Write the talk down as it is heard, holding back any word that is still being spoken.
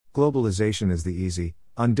Globalization is the easy,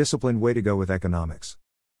 undisciplined way to go with economics.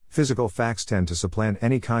 Physical facts tend to supplant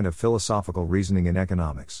any kind of philosophical reasoning in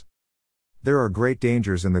economics. There are great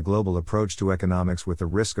dangers in the global approach to economics, with the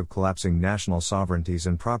risk of collapsing national sovereignties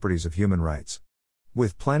and properties of human rights.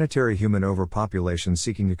 With planetary human overpopulation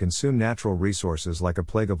seeking to consume natural resources like a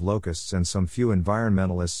plague of locusts and some few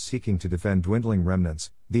environmentalists seeking to defend dwindling remnants,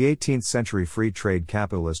 the 18th century free trade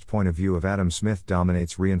capitalist point of view of Adam Smith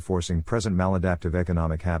dominates, reinforcing present maladaptive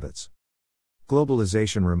economic habits.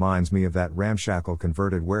 Globalization reminds me of that ramshackle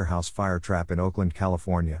converted warehouse fire trap in Oakland,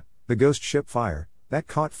 California, the ghost ship fire, that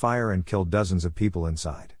caught fire and killed dozens of people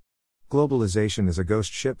inside. Globalization is a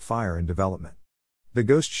ghost ship fire in development. The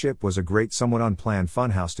ghost ship was a great, somewhat unplanned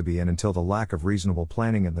funhouse to be in until the lack of reasonable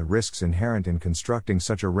planning and the risks inherent in constructing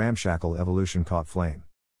such a ramshackle evolution caught flame.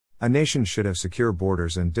 A nation should have secure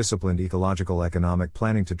borders and disciplined ecological economic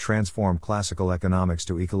planning to transform classical economics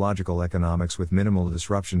to ecological economics with minimal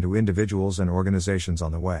disruption to individuals and organizations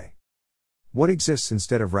on the way. What exists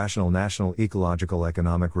instead of rational national ecological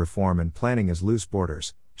economic reform and planning is loose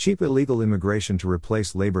borders, cheap illegal immigration to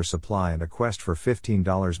replace labor supply, and a quest for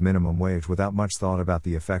 $15 minimum wage without much thought about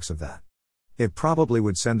the effects of that. It probably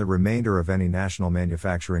would send the remainder of any national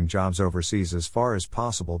manufacturing jobs overseas as far as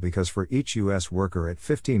possible, because for each U.S. worker at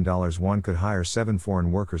 $15 one could hire 7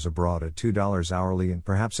 foreign workers abroad at $2 hourly, and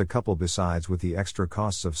perhaps a couple besides, with the extra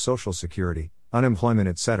costs of Social Security, unemployment,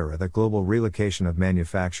 etc. That global relocation of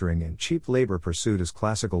manufacturing and cheap labor pursued as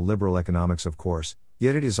classical liberal economics, of course,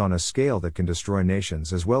 yet it is on a scale that can destroy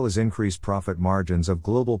nations as well as increase profit margins of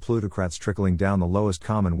global plutocrats, trickling down the lowest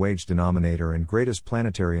common wage denominator and greatest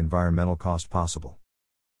planetary environmental cost possible.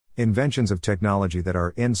 Inventions of technology that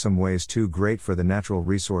are in some ways too great for the natural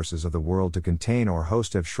resources of the world to contain or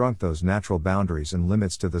host have shrunk those natural boundaries and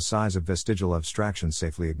limits to the size of vestigial abstractions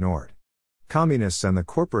safely ignored. Communists and the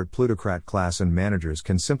corporate plutocrat class and managers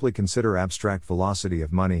can simply consider abstract velocity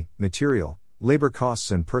of money, material, labor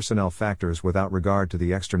costs and personnel factors without regard to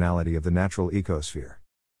the externality of the natural ecosphere.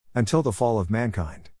 Until the fall of mankind.